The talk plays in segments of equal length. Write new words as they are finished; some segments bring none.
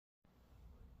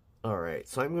Alright,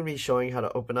 so I'm going to be showing how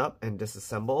to open up and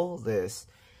disassemble this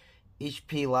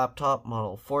HP laptop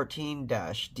model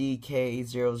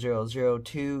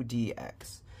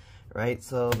 14-DK0002DX. Right,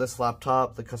 so this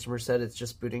laptop, the customer said it's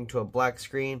just booting to a black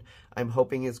screen. I'm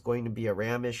hoping it's going to be a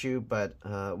RAM issue, but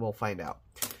we'll find out.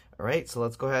 Alright, so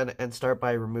let's go ahead and start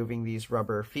by removing these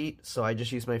rubber feet. So I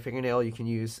just used my fingernail. You can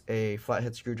use a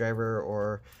flathead screwdriver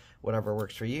or whatever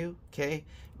works for you. Okay,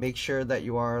 make sure that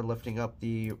you are lifting up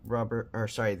the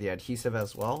the adhesive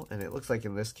as well. And it looks like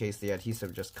in this case the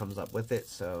adhesive just comes up with it,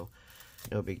 so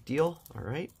no big deal.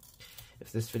 Alright,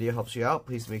 if this video helps you out,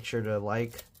 please make sure to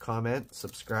like, comment,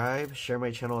 subscribe, share my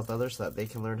channel with others so that they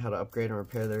can learn how to upgrade and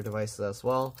repair their devices as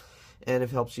well. And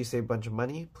if it helps you save a bunch of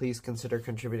money, please consider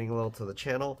contributing a little to the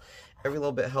channel. Every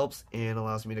little bit helps and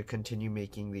allows me to continue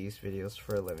making these videos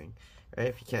for a living. Right?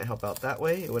 If you can't help out that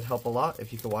way, it would help a lot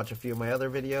if you could watch a few of my other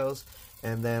videos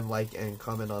and then like and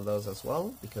comment on those as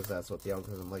well, because that's what the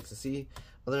algorithm likes to see.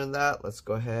 Other than that, let's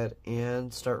go ahead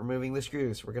and start removing the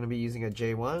screws. We're going to be using a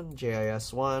J1,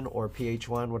 JIS1, or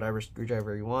PH1, whatever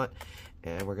screwdriver you want,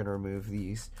 and we're going to remove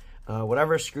these.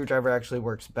 Whatever screwdriver actually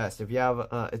works best. If you have,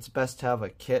 it's best to have a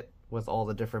kit with all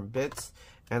the different bits,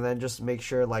 and then just make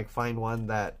sure, find one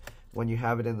that when you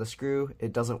have it in the screw,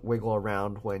 it doesn't wiggle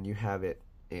around when you have it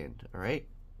in. Alright,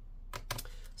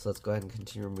 so let's go ahead and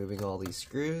continue removing all these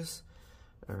screws.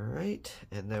 Alright,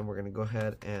 and then we're going to go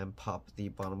ahead and pop the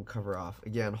bottom cover off.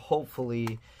 Again,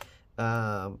 hopefully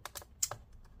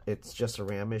it's just a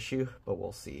RAM issue, but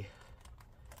we'll see.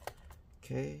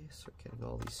 Okay, so we're getting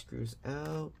all these screws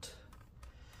out.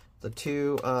 The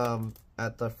two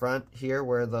at the front here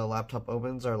where the laptop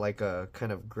opens are like a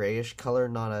kind of grayish color,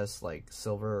 not as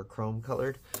silver or chrome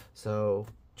colored. So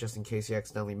just in case you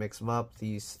accidentally mix them up,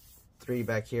 these three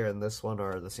back here and this one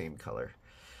are the same color.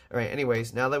 Alright,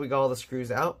 anyways, now that we got all the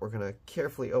screws out, we're going to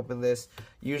carefully open this.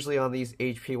 Usually on these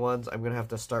HP ones, I'm going to have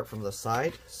to start from the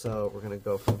side. So we're going to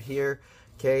go from here.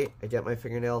 Okay, I get my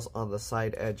fingernails on the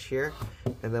side edge here.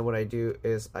 And then what I do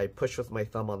is I push with my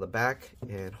thumb on the back,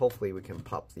 and hopefully we can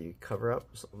pop the cover up.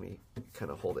 So let me kind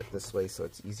of hold it this way so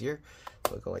it's easier.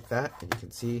 So I'll go like that, and you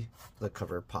can see the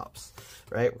cover pops.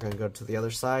 Right, we're going to go to the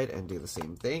other side and do the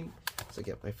same thing. So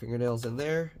get my fingernails in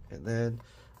there, and then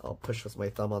I'll push with my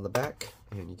thumb on the back,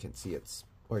 and you can see you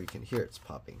can hear it's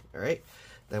popping. Alright,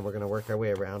 then we're going to work our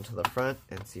way around to the front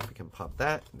and see if we can pop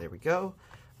that. And there we go.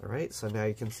 Alright, so now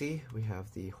you can see we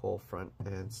have the whole front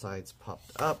and sides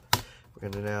popped up. We're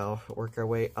going to now work our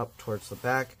way up towards the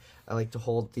back. I like to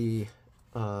hold the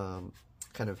kind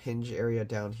of hinge area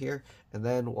down here, and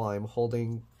then while I'm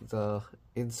holding the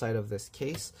inside of this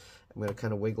case, I'm going to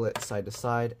kind of wiggle it side to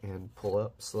side and pull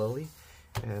up slowly,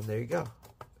 and there you go.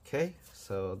 Okay,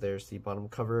 so there's the bottom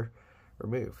cover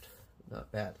removed.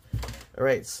 Not bad.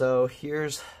 Alright, so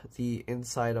here's the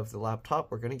inside of the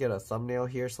laptop. We're going to get a thumbnail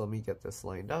here, so let me get this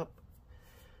lined up.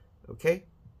 Okay.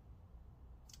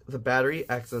 The battery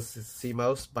acts as RTC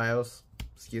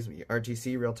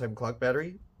real-time clock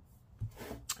battery.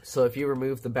 So if you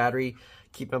remove the battery,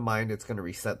 keep in mind it's going to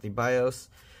reset the BIOS.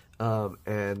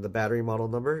 And the battery model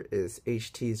number is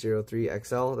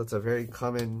HT03XL. That's a very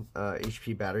common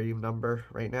HP battery number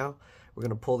right now. We're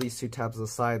going to pull these two tabs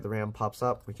aside. The RAM pops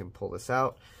up. We can pull this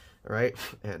out. All right,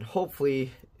 and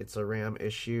hopefully it's a RAM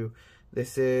issue.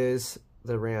 This is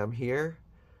the RAM here,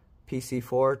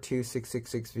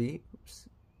 PC42666V. Oops,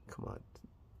 come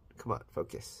on,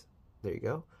 focus. There you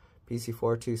go.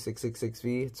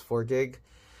 PC42666V. It's 4 gig.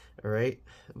 All right,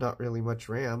 not really much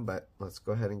RAM, but let's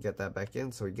go ahead and get that back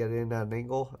in. So we get it in at an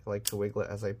angle. I like to wiggle it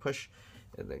as I push,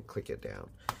 and then click it down.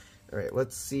 All right,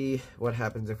 let's see what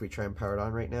happens if we try and power it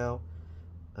on right now.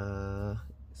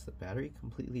 Is the battery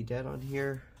completely dead on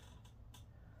here?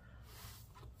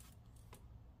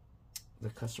 The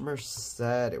customer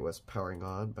said it was powering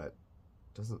on, but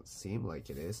doesn't seem like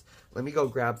it is. Let me go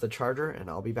grab the charger and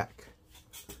I'll be back.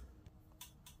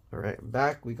 Alright, I'm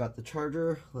back. We got the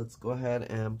charger. Let's go ahead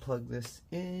and plug this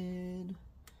in.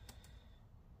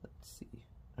 Let's see.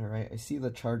 Alright, I see the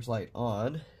charge light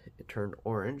on. It turned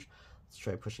orange. Let's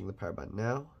try pushing the power button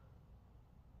now.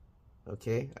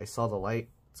 Okay, I saw the light.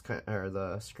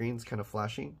 The screen's kind of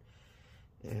flashing.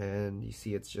 And you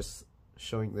see it's just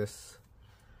showing this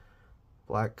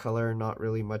black color, not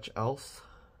really much else.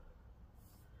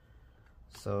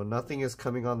 So nothing is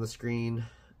coming on the screen.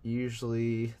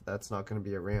 Usually that's not going to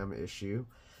be a RAM issue.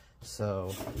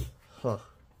 So,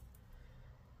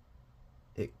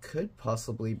 it could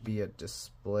possibly be a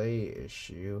display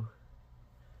issue.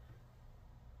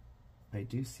 I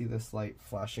do see this light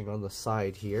flashing on the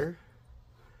side here.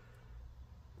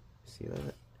 See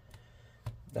that?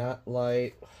 That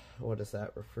light, what does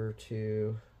that refer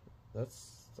to?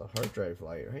 That's the hard drive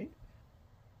light, right?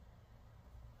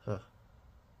 Huh.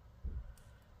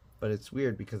 But it's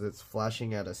weird because it's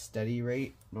flashing at a steady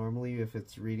rate. Normally, if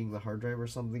it's reading the hard drive or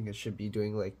something, it should be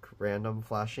doing like random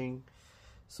flashing.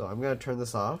 So I'm going to turn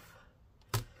this off.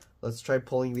 Let's try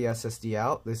pulling the SSD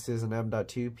out. This is an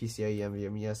M.2 PCIe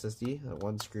NVMe SSD.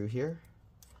 One screw here.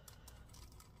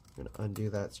 I'm going to undo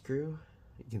that screw.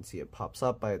 You can see it pops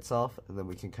up by itself, and then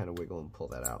we can kind of wiggle and pull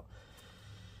that out.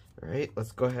 Alright,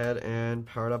 let's go ahead and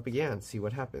power it up again, see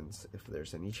what happens, if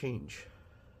there's any change.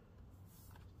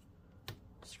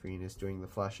 Screen is doing the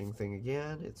flashing thing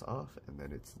again, it's off, and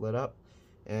then it's lit up.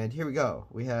 And here we go,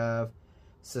 we have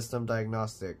system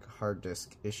diagnostic hard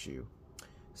disk issue.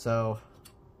 So,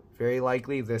 very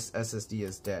likely this SSD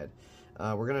is dead.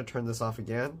 We're going to turn this off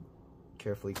again,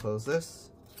 carefully close this.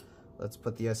 Let's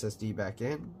put the SSD back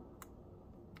in.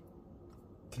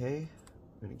 Okay,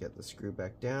 I'm going to get the screw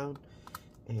back down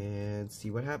and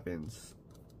see what happens.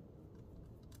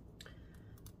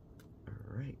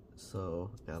 Alright,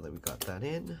 so now that we got that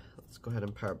in, let's go ahead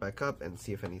and power it back up and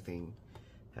see if anything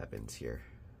happens here.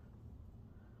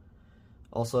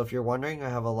 Also, if you're wondering, I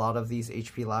have a lot of these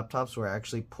HP laptops where I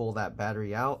actually pull that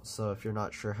battery out, so if you're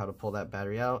not sure how to pull that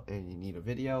battery out and you need a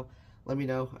video, let me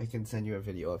know. I can send you a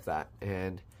video of that.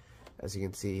 And as you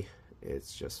can see,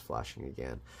 it's just flashing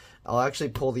again. I'll actually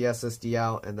pull the SSD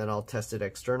out and then I'll test it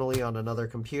externally on another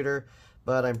computer,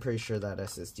 but I'm pretty sure that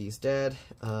SSD is dead.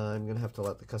 I'm gonna have to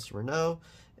let the customer know,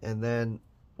 and then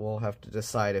we'll have to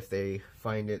decide if they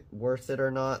find it worth it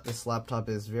or not. This laptop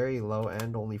is very low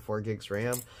end, only 4 gigs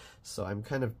RAM, so I'm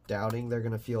kind of doubting they're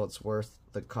gonna feel it's worth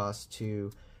the cost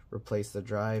to replace the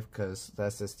drive, because the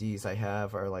SSDs I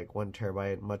have are like 1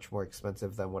 terabyte, much more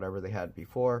expensive than whatever they had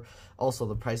before. Also,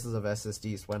 the prices of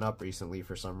SSDs went up recently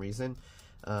for some reason.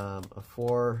 A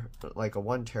 1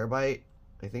 terabyte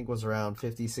I think was around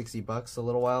 50-60 bucks a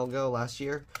little while ago last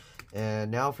year, and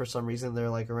now for some reason they're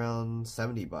like around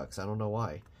 70 bucks. I don't know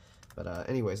why, but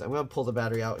anyways, I'm gonna pull the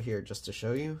battery out here just to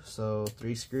show you. So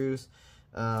 3 screws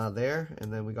there,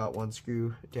 and then we got 1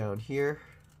 screw down here.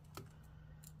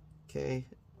 Okay,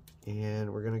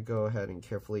 and we're gonna go ahead and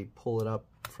carefully pull it up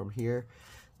from here.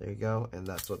 There you go, and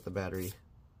that's what the battery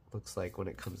looks like when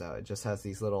it comes out. It just has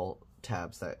these little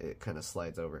tabs that it kind of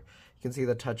slides over. You can see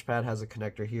the touchpad has a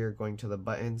connector here going to the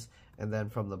buttons, and then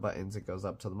from the buttons it goes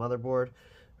up to the motherboard.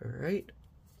 Alright,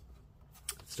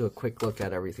 let's do a quick look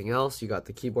at everything else. You got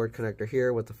the keyboard connector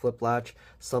here with the flip latch.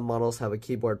 Some models have a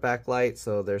keyboard backlight,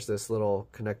 so there's this little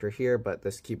connector here, but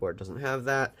this keyboard doesn't have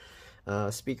that.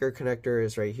 Speaker connector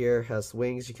is right here, has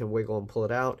wings, you can wiggle and pull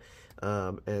it out,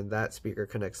 and that speaker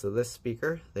connects to this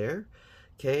speaker there.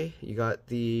 Okay, you got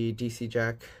the DC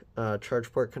jack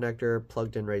charge port connector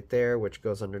plugged in right there, which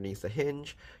goes underneath the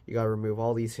hinge. You got to remove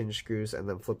all these hinge screws and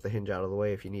then flip the hinge out of the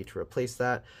way if you need to replace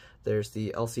that. There's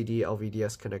the LCD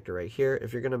LVDS connector right here.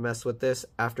 If you're going to mess with this,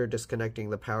 after disconnecting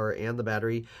the power and the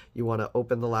battery, you want to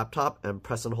open the laptop and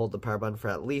press and hold the power button for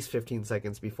at least 15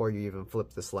 seconds before you even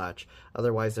flip this latch.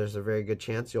 Otherwise, there's a very good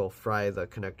chance you'll fry the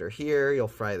connector here, you'll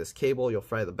fry this cable, you'll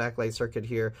fry the backlight circuit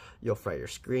here, you'll fry your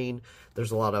screen.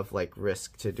 There's a lot of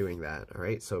risk to doing that,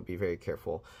 alright? So be very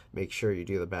careful. Make sure you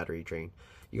do the battery drain.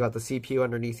 You got the CPU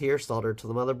underneath here, soldered to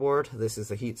the motherboard. This is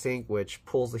the heat sink, which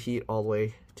pulls the heat all the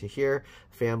way to here.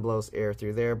 Fan blows air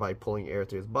through there by pulling air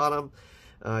through the bottom.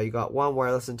 You got 1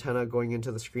 wireless antenna going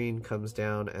into the screen, comes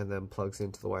down, and then plugs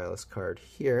into the wireless card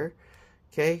here.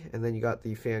 Okay, and then you got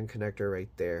the fan connector right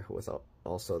there with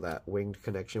also that winged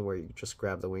connection where you just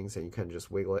grab the wings and you kind of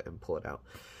just wiggle it and pull it out.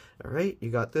 Alright, you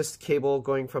got this cable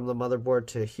going from the motherboard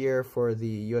to here for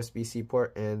the USB-C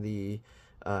port and the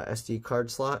SD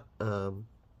card slot.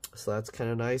 So that's kind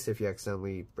of nice. If you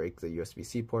accidentally break the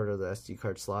USB-C port or the SD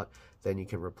card slot, then you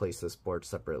can replace this board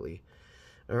separately.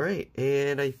 Alright,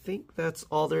 and I think that's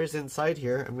all there is inside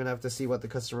here. I'm going to have to see what the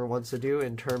customer wants to do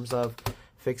in terms of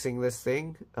fixing this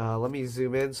thing. Let me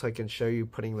zoom in so I can show you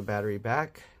putting the battery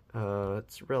back.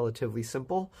 It's relatively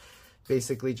simple.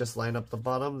 Basically just line up the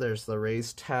bottom. There's the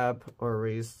raised tab or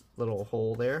raised little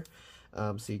hole there.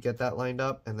 So you get that lined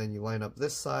up, and then you line up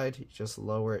this side, you just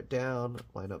lower it down,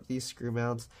 line up these screw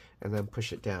mounts, and then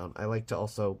push it down. I like to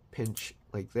also pinch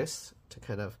like this to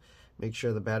kind of make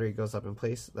sure the battery goes up in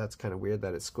place. That's kind of weird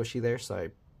that it's squishy there, so I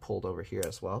pulled over here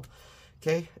as well.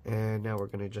 Okay, and now we're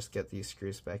going to just get these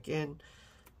screws back in,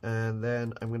 and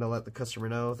then I'm going to let the customer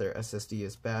know their SSD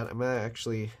is bad. I'm going to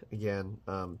actually, again,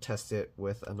 test it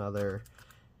with another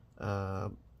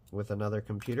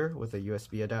computer with a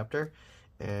USB adapter,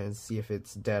 and see if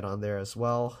it's dead on there as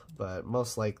well, but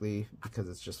most likely, because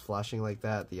it's just flashing like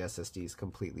that, the SSD is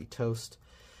completely toast.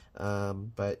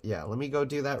 But yeah, let me go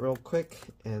do that real quick,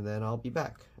 and then I'll be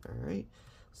back. Alright,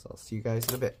 So I'll see you guys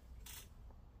in a bit.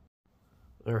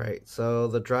 Alright, so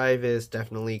the drive is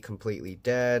definitely completely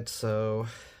dead, so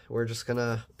we're just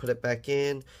gonna put it back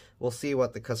in. We'll see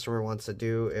what the customer wants to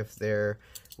do, if they're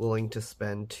willing to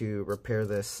spend to repair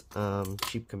this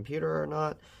cheap computer or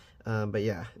not. But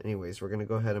yeah, anyways, we're gonna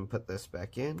go ahead and put this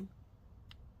back in.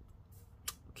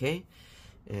 Okay,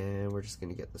 and we're just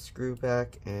gonna get the screw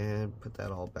back and put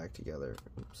that all back together.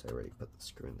 Oops, I already put the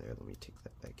screw in there. Let me take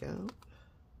that back out.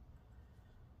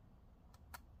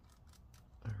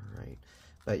 Alright.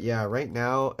 But yeah, right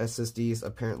now, SSDs,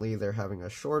 apparently they're having a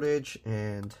shortage,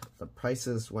 and the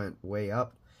prices went way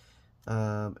up.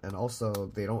 And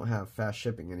also, they don't have fast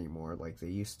shipping anymore like they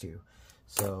used to.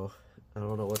 So, I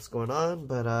don't know what's going on,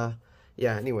 but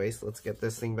yeah, anyways, let's get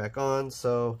this thing back on.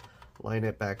 So, line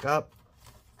it back up.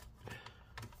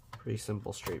 Pretty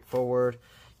simple, straightforward.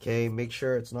 Okay, make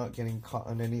sure it's not getting caught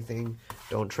on anything.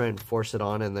 Don't try and force it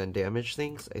on and then damage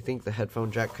things. I think the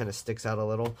headphone jack kind of sticks out a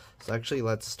little. So actually,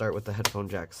 let's start with the headphone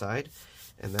jack side,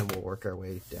 and then we'll work our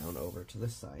way down over to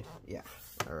this side. Yeah,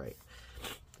 all right.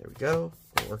 There we go.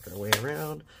 We'll work our way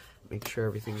around. Make sure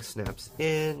everything snaps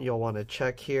in. You'll want to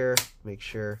check here. Make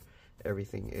sure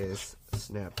everything is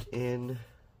snapped in.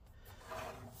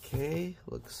 Okay,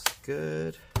 looks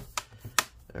good.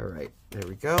 All right, there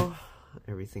we go.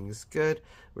 Everything's good.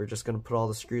 We're just going to put all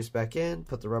the screws back in,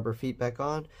 put the rubber feet back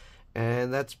on,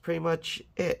 and that's pretty much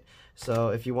it. So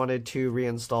if you wanted to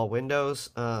reinstall Windows,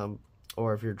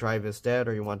 or if your drive is dead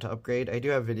or you want to upgrade, I do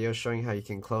have videos showing how you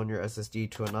can clone your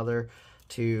SSD to another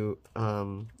to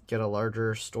get a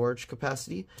larger storage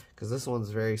capacity, because this one's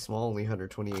very small, only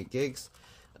 128 gigs.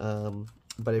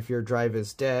 But if your drive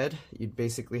is dead, you'd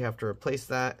basically have to replace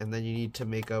that, and then you need to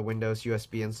make a Windows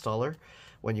USB installer.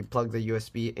 When you plug the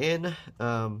USB in,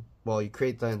 well, you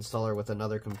create the installer with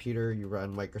another computer. You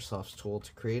run Microsoft's tool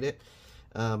to create it.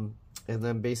 And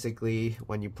then basically,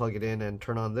 when you plug it in and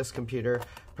turn on this computer,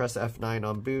 press F9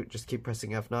 on boot. Just keep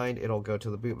pressing F9. It'll go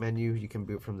to the boot menu. You can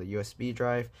boot from the USB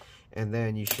drive, and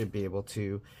then you should be able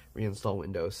to reinstall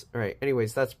Windows. Alright,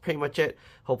 anyways, that's pretty much it.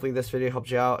 Hopefully this video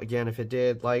helped you out. Again, if it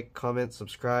did, like, comment,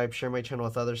 subscribe, share my channel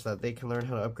with others so that they can learn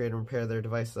how to upgrade and repair their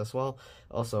devices as well.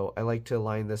 Also, I like to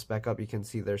line this back up. You can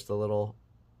see there's the little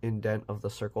indent of the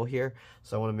circle here,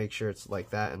 so I want to make sure it's like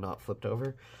that and not flipped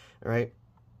over. Alright,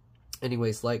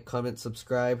 anyways, like, comment,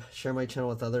 subscribe, share my channel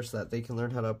with others so that they can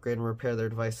learn how to upgrade and repair their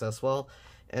device as well.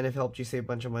 And if it helped you save a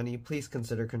bunch of money, please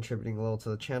consider contributing a little to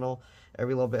the channel.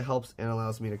 Every little bit helps and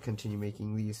allows me to continue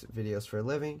making these videos for a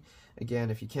living. Again,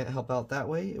 if you can't help out that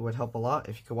way, it would help a lot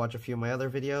if you could watch a few of my other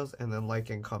videos and then like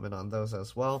and comment on those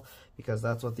as well, because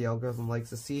that's what the algorithm likes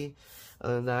to see.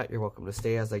 Other than that, you're welcome to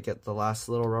stay as I get the last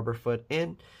little rubber foot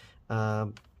in.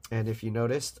 And if you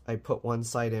noticed, I put one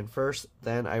side in first,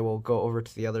 then I will go over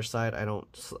to the other side. I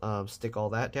don't stick all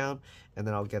that down, and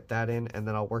then I'll get that in, and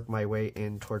then I'll work my way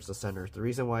in towards the center. The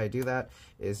reason why I do that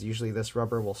is usually this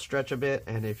rubber will stretch a bit,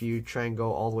 and if you try and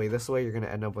go all the way this way, you're going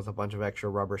to end up with a bunch of extra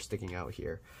rubber sticking out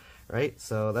here. Right?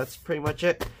 So that's pretty much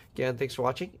it. Again, thanks for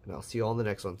watching, and I'll see you all in the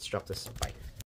next one. Let's drop this. Bye.